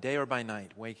thought, by day or by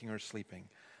night, waking or sleeping,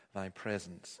 thy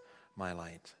presence, my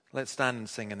light. Let's stand and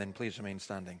sing, and then please remain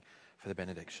standing for the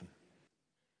benediction.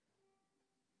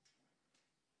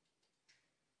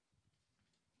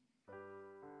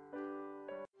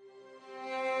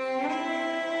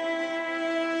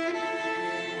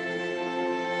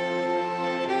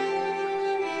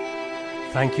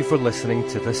 Thank you for listening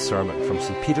to this sermon from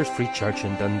St. Peter's Free Church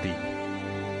in Dundee.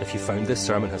 If you found this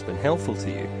sermon has been helpful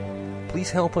to you, please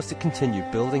help us to continue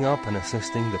building up and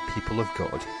assisting the people of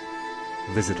God.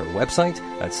 Visit our website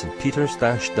at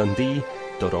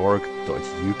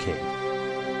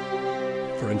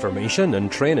stpeters-dundee.org.uk. For information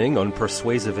and training on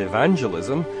persuasive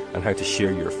evangelism and how to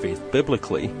share your faith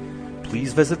biblically,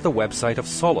 please visit the website of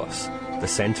Solas, the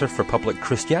Centre for Public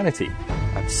Christianity,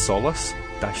 at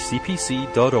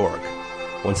solas-cpc.org.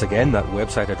 Once again, that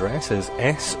website address is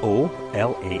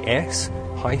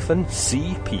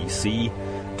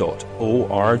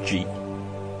solas-cpc.org.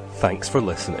 Thanks for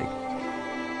listening.